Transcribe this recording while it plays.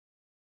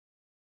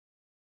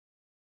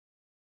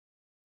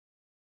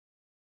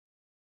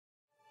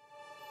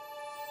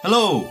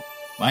Hello,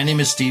 my name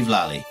is Steve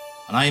Lally,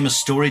 and I am a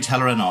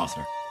storyteller and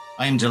author.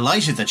 I am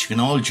delighted that you can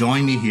all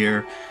join me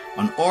here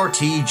on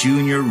RT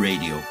Junior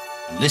Radio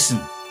and listen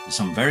to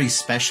some very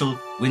special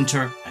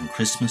winter and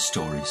Christmas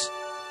stories.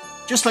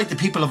 Just like the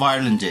people of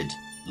Ireland did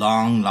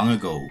long, long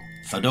ago,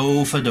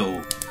 fado,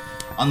 fado,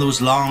 on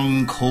those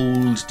long,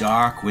 cold,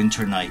 dark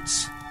winter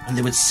nights when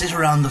they would sit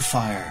around the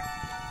fire,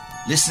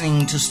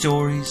 listening to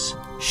stories,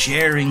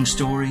 sharing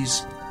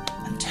stories,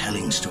 and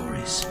telling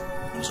stories.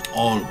 It was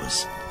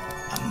always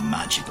a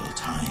magical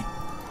time.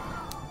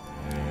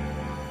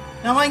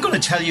 Now I'm going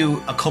to tell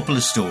you a couple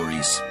of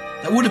stories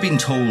that would have been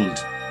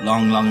told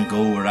long, long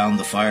ago around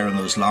the fire on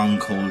those long,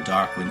 cold,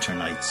 dark winter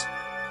nights.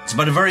 It's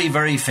about a very,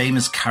 very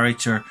famous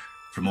character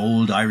from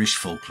old Irish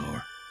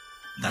folklore.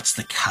 That's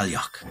the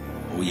Cailleach.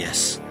 Oh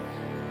yes,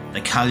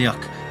 the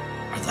Cailleach,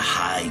 or the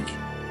hag,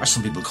 or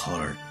some people call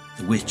her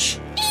the witch.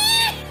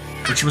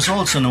 But she was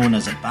also known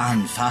as a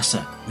Ban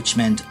Fassa, which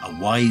meant a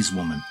wise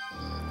woman.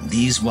 And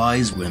these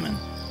wise women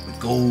would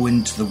go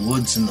into the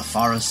woods and the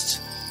forests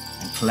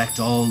and collect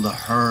all the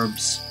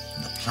herbs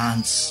and the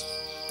plants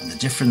and the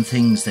different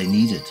things they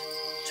needed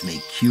to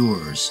make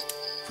cures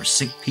for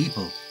sick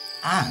people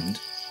and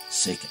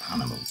sick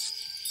animals.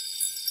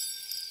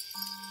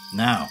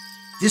 Now,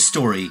 this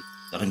story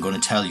that I'm going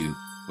to tell you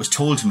was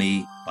told to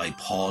me by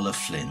Paula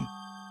Flynn.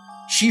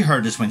 She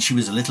heard it when she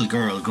was a little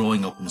girl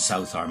growing up in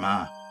South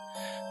Armagh.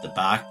 The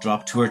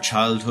backdrop to her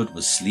childhood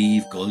was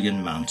Slieve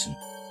Gullion Mountain.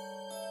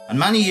 And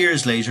many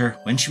years later,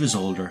 when she was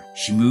older,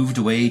 she moved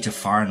away to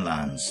foreign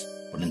lands.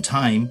 But in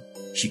time,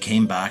 she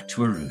came back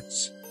to her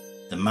roots.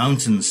 The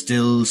mountain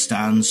still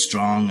stands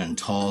strong and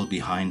tall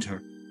behind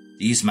her.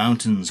 These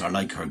mountains are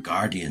like her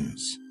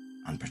guardians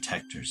and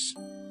protectors.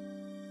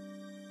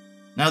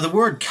 Now, the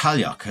word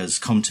Cailleach has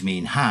come to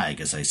mean hag,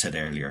 as I said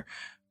earlier,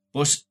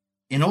 but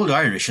in Old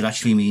Irish it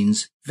actually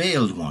means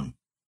veiled one.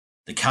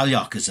 The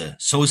Cailleach is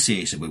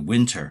associated with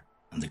winter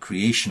and the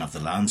creation of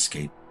the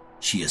landscape.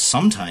 She is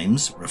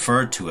sometimes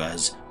referred to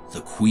as the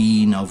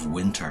Queen of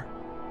Winter.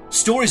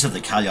 Stories of the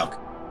Cailleach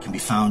can be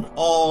found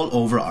all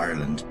over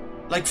Ireland,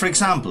 like for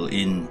example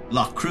in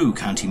Lough Crew,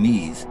 County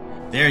Meath.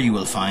 There you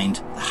will find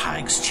the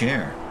Hag's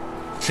Chair.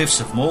 Cliffs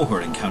of Moher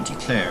in County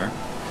Clare.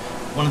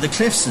 One of the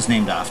cliffs is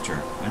named after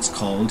her, and it's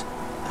called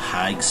the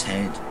Hag's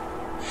Head.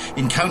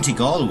 In County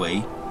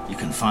Galway you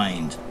can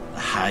find the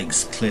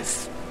Hag's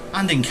Cliff.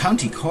 And in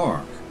County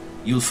Cork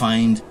you'll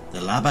find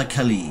the Labba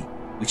Callee,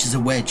 which is a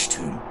wedge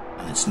tomb,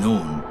 and it's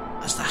known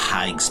as the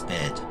Hag's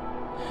Bed.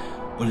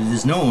 But it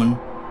is known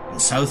in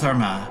South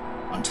Armagh,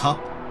 on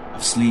top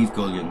of Slieve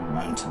Gullion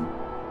Mountain,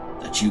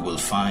 that you will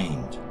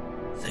find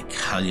the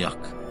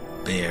Cailleach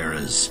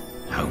Beara's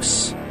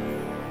house.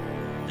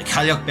 The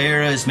Cailleach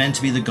Beara is meant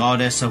to be the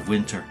goddess of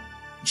winter,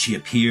 and she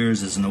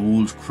appears as an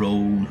old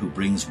crone who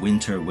brings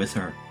winter with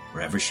her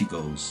wherever she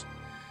goes.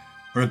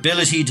 Her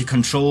ability to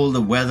control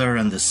the weather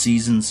and the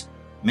seasons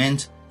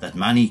meant that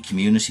many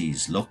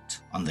communities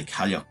looked on the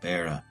Cailleach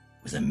Beara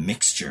with a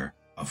mixture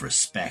of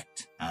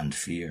respect and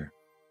fear.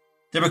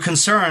 They were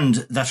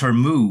concerned that her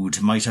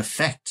mood might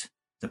affect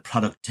the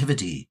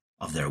productivity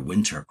of their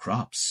winter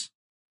crops.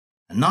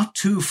 And not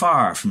too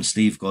far from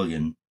Slieve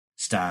Gullion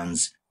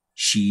stands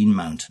Sheen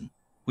Mountain,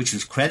 which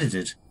was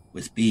credited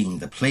with being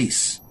the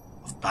place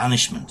of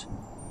banishment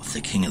of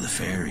the King of the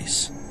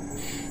Fairies.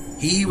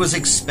 He was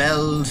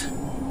expelled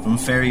from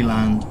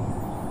fairyland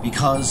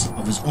because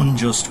of his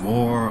unjust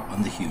war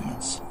on the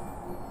humans.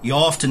 He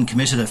often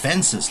committed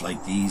offences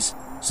like these,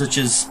 such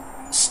as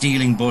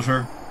stealing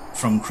butter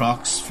from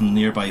crocks from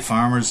nearby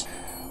farmers,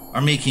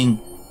 or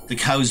making the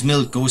cow's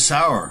milk go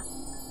sour.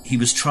 He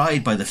was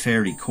tried by the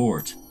fairy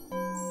court,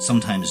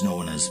 sometimes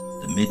known as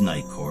the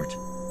Midnight Court,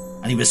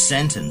 and he was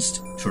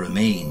sentenced to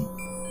remain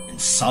in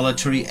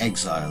solitary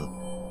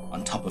exile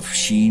on top of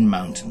Sheen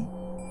Mountain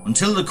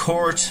until the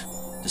court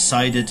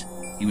decided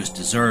he was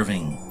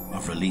deserving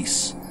of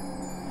release.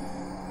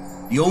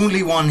 The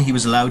only one he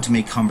was allowed to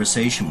make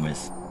conversation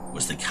with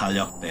was the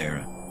Cailleach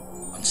Beara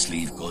on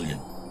Slieve Gullion,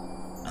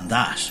 and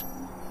that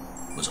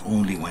was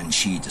only when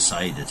she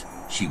decided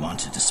she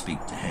wanted to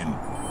speak to him.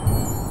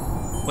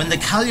 When the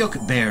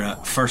Cailleach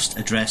Beara first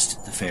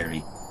addressed the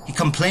fairy, he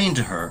complained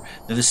to her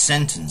that his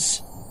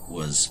sentence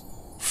was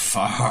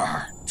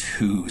far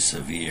too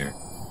severe,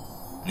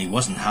 and he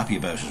wasn't happy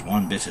about it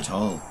one bit at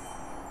all.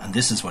 And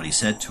this is what he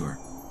said to her.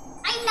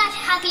 I'm not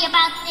happy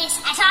about this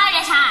at all.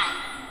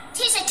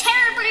 'Tis a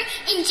terrible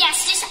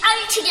injustice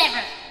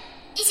altogether.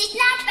 Is it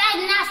not bad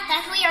enough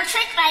that we are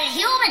tricked by the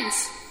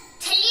humans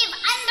to live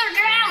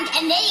underground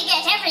and they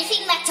get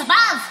everything that's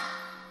above?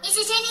 Is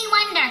it any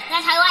wonder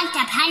that I want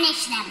to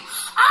punish them?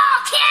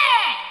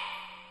 Okay!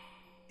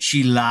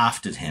 She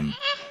laughed at him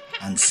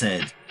and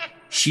said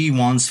she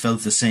once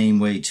felt the same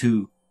way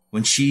too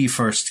when she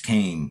first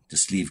came to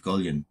Slieve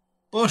Gullion.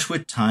 But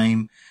with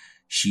time,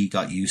 she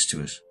got used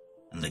to it,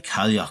 and the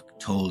Cailleach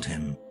told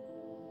him,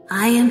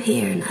 I am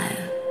here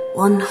now,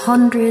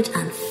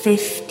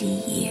 150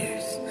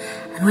 years,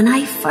 and when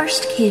I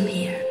first came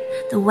here,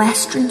 the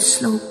western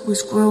slope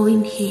was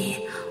growing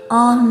hay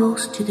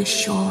almost to the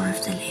shore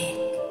of the lake.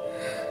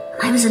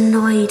 I was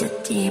annoyed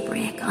at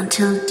daybreak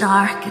until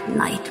dark at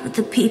night with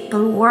the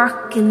people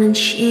working and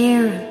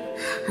sharing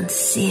and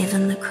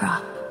saving the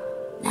crop.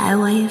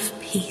 Now I have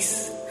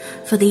peace,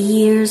 for the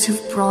years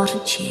have brought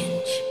a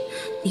change.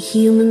 The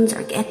humans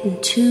are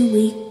getting too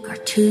weak or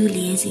too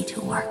lazy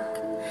to work.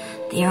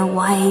 They are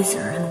wiser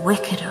and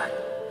wickeder.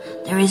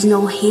 There is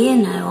no hay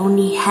now,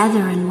 only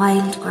heather and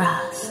wild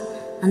grass,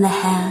 and the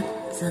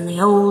heads and the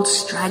old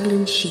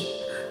straggling sheep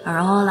are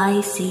all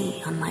I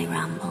see on my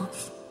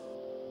rambles.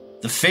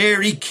 The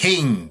Fairy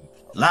King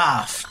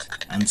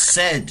laughed and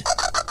said,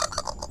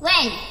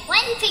 Well,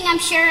 one thing I'm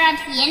sure of,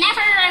 you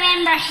never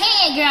remember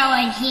hay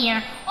growing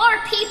here or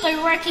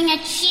people working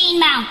at Sheen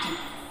Mountain.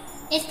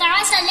 If there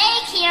was a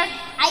lake here,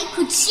 I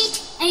could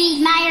sit and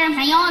admire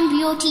my own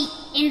beauty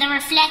in the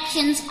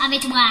reflections of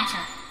its water.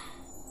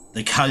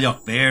 The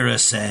Cailleach Beara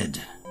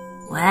said,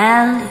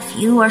 Well, if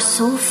you are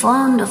so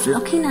fond of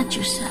looking at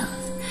yourself,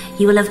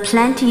 you will have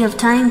plenty of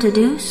time to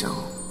do so.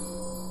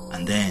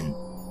 And then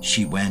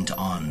she went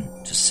on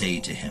to say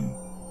to him,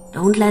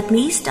 Don't let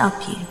me stop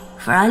you,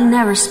 for I'll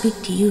never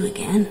speak to you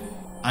again.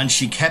 And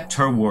she kept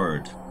her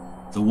word.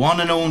 The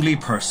one and only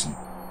person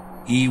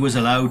he was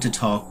allowed to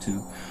talk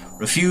to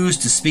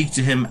refused to speak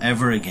to him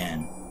ever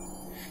again.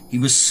 He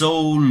was so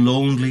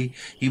lonely,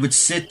 he would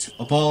sit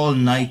up all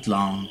night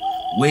long,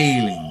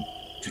 wailing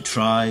to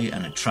try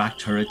and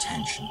attract her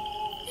attention.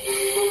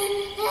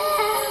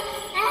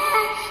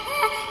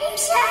 I'm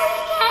sorry,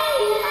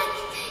 Cailleach.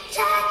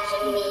 Talk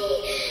to me.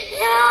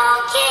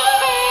 Okay.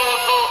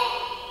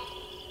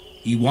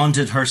 He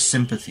wanted her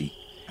sympathy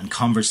and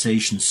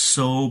conversation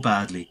so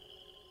badly.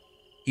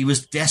 He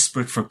was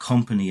desperate for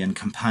company and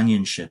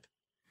companionship.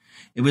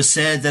 It was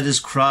said that his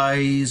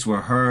cries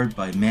were heard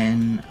by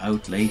men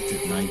out late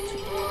at night,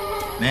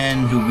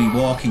 men who would be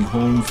walking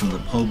home from the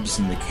pubs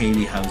and the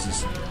ceilidh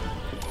houses.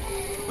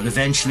 But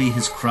eventually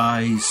his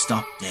cries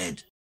stopped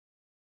dead.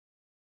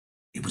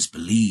 It was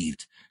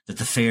believed that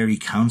the Fairy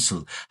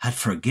Council had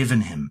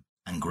forgiven him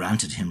and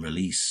granted him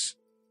release.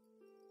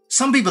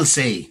 Some people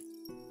say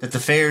that the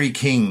Fairy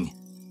King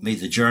made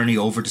the journey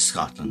over to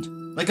Scotland,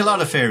 like a lot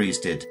of fairies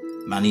did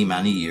many,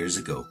 many years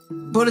ago.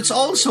 But it's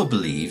also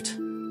believed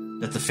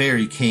that the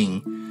Fairy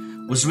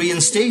King was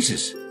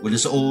reinstated with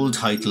his old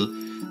title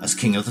as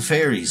King of the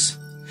Fairies,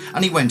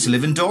 and he went to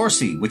live in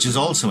Dorsey, which is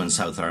also in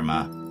South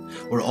Armagh,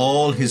 where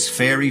all his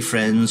fairy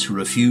friends who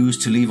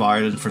refused to leave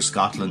Ireland for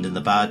Scotland in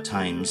the bad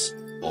times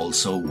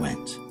also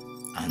went.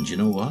 And you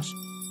know what?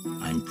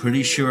 I'm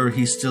pretty sure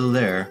he's still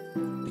there,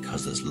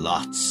 because there's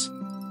lots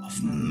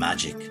of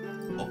magic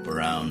up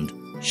around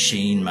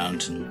Sheen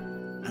Mountain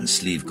and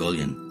Slieve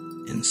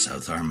Gullion in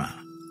South Armagh.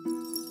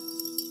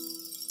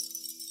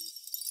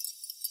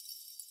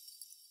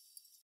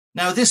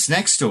 Now, this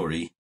next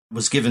story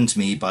was given to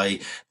me by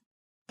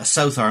a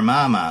South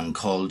Armagh man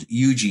called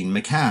Eugene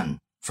McCann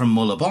from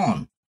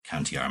Mullabawn,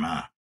 County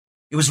Armagh.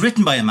 It was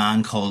written by a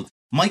man called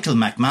Michael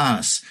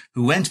McManus,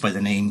 who went by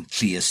the name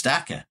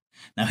Cleostacca.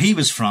 Now, he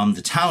was from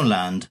the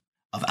townland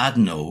of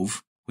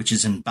Adnove, which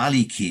is in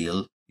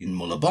Ballykeel in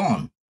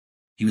Mullabawn.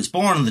 He was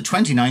born on the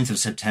 29th of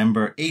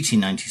September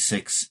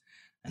 1896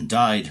 and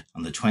died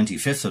on the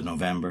 25th of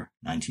November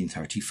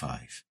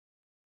 1935.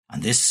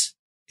 And this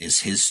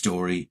is his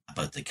story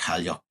about the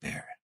Cailleach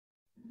Beara.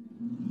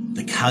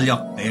 The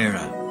Cailleach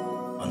Beara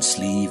on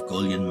Slieve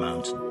Gullion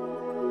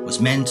Mountain was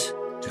meant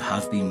to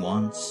have been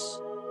once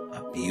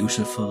a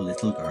beautiful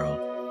little girl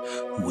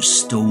who was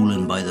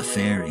stolen by the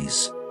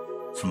fairies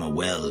from a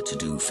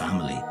well-to-do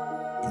family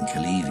in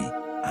Killeavy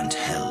and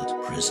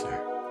held prisoner.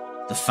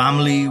 The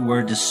family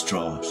were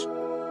distraught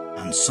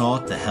and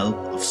sought the help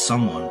of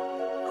someone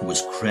who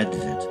was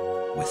credited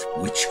with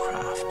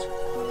witchcraft.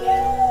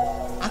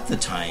 At the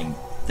time,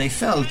 they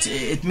felt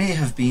it may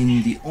have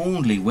been the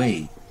only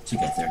way to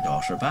get their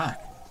daughter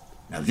back.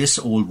 Now, this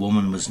old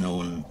woman was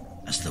known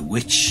as the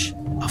Witch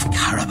of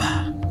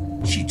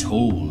Caraba. She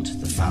told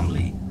the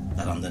family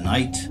that on the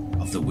night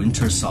of the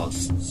winter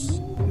solstice,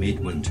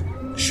 midwinter,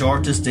 the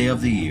shortest day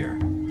of the year,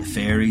 the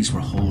fairies were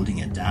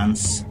holding a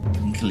dance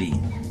in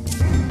Killeen,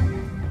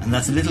 and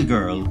that the little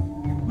girl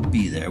would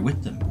be there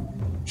with them.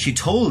 She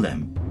told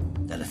them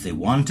that if they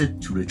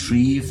wanted to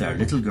retrieve their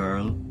little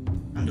girl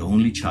and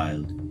only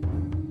child,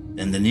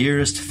 then the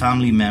nearest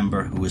family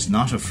member who was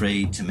not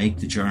afraid to make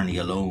the journey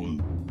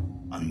alone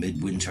on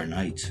midwinter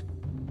night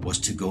was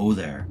to go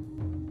there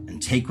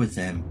and take with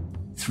them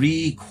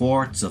 3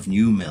 quarts of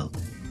new milk,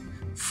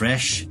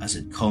 fresh as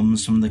it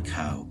comes from the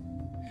cow.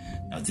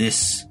 Now,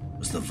 this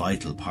was the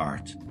vital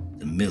part.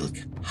 The milk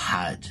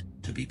had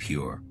to be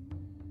pure.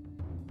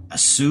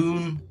 As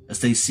soon as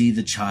they see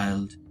the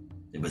child,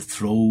 they would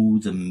throw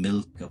the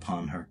milk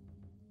upon her,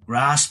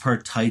 grasp her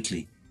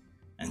tightly,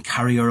 and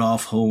carry her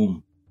off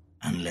home,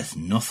 and let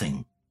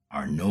nothing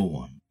or no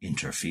one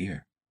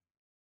interfere.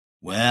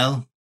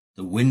 Well,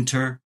 the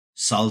winter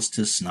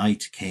solstice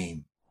night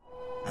came,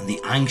 and the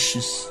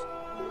anxious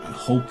and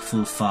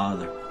hopeful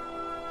father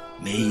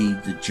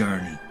made the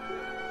journey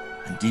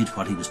and did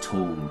what he was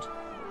told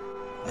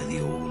by the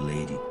old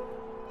lady.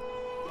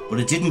 But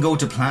it didn't go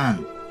to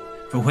plan.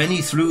 For when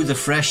he threw the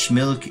fresh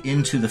milk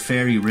into the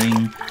fairy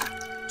ring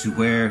to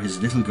where his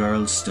little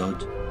girl stood,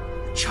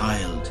 the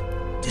child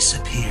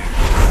disappeared.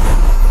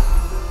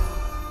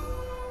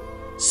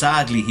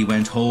 Sadly, he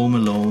went home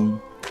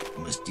alone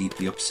and was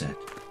deeply upset.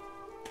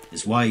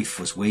 His wife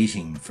was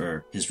waiting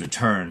for his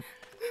return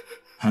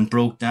and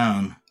broke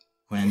down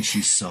when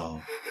she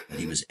saw that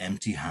he was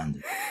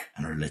empty-handed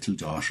and her little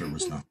daughter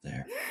was not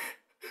there.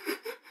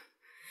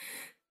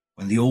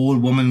 When the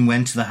old woman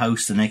went to the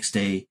house the next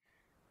day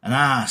and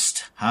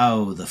asked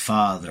how the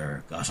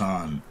father got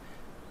on,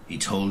 he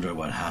told her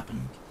what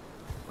happened.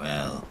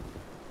 Well,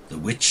 the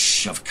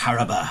witch of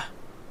Caraba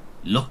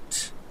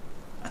looked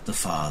at the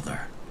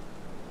father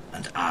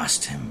and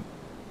asked him,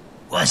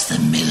 "Was the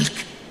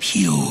milk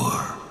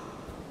pure?"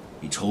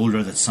 He told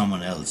her that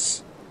someone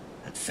else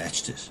had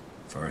fetched it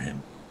for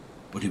him,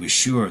 but he was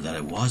sure that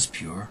it was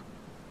pure.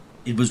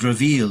 It was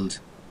revealed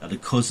that a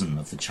cousin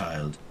of the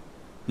child,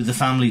 who the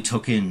family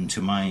took in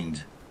to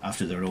mind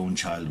after their own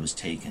child was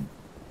taken,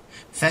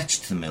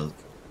 fetched the milk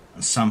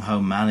and somehow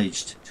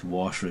managed to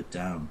water it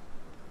down,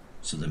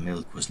 so the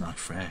milk was not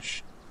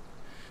fresh.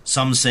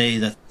 Some say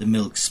that the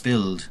milk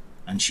spilled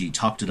and she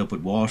topped it up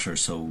with water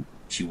so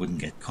she wouldn't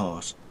get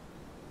caught.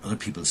 Other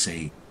people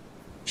say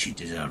she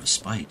did it out of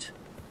spite,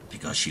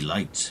 because she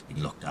liked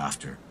being looked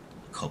after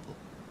the couple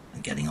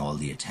and getting all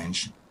the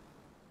attention.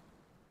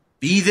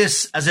 Be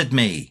this as it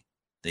may,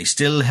 they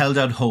still held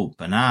out hope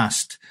and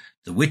asked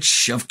the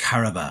witch of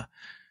Caraba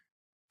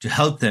to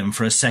help them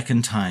for a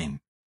second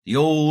time. The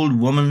old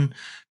woman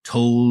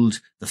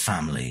told the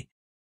family,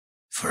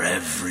 "For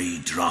every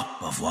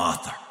drop of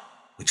water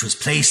which was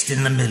placed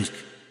in the milk,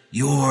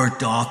 your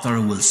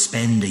daughter will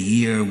spend a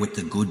year with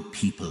the good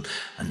people,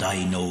 and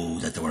I know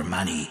that there were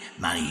many,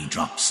 many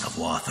drops of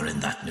water in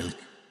that milk."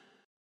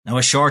 Now,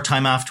 a short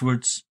time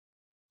afterwards,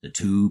 the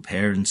two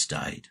parents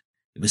died.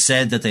 It was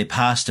said that they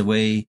passed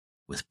away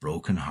with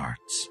broken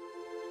hearts.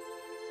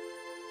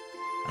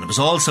 And it was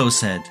also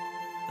said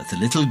that the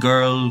little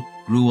girl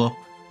grew up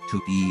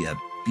to be a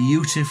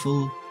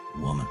beautiful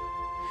woman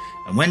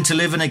and went to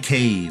live in a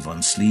cave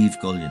on Slieve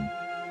Gullion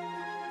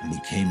and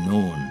became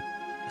known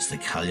as the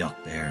Cailleach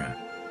Beara.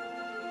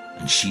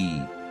 And she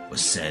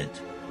was said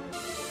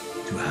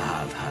to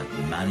have had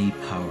many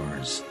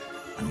powers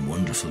and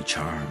wonderful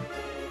charm.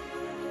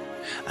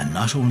 And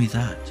not only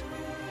that,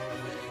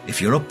 if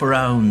you're up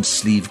around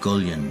Slieve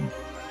Gullion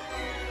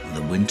on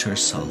the winter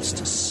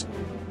solstice,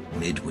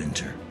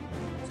 midwinter,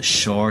 the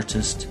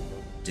shortest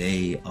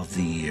day of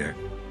the year,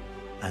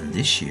 and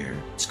this year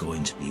it's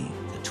going to be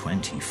the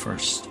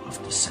 21st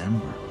of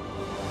December.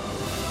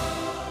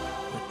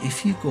 But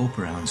if you go up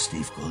around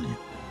Slieve Gullion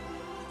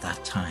at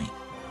that time,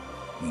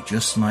 you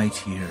just might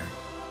hear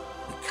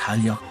the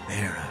Cailleach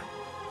Beara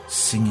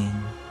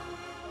singing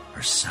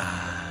her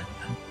sad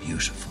and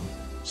beautiful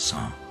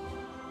song.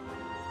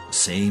 The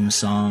same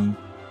song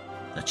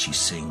that she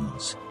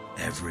sings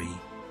every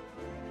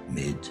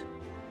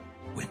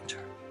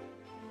midwinter.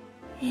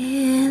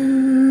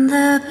 In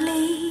the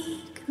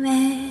bleak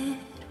midwinter,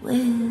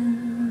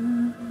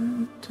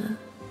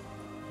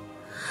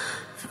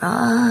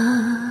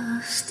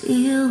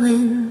 frosty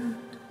wind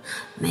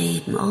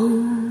made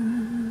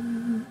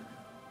moan.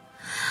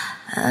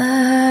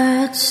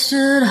 Earth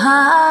stood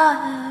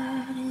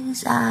hard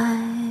as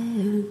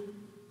iron,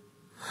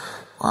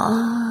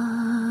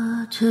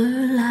 water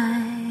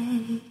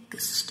like a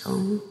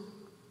stone.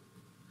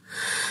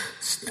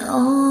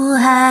 Snow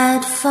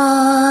had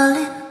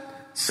fallen,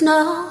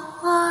 snow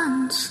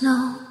on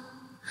snow,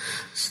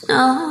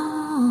 snow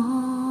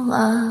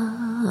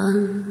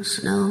on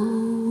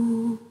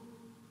snow.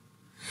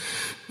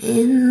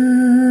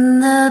 In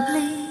the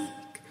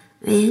bleak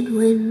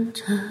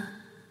midwinter,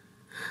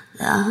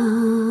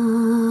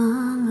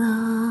 long,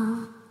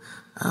 long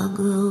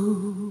ago.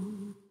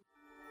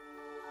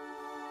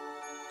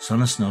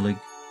 Sonas Nullig,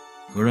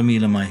 Gura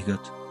Míle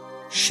Maithgat,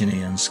 Shinné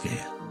an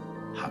Scéal.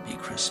 Happy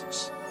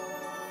Christmas.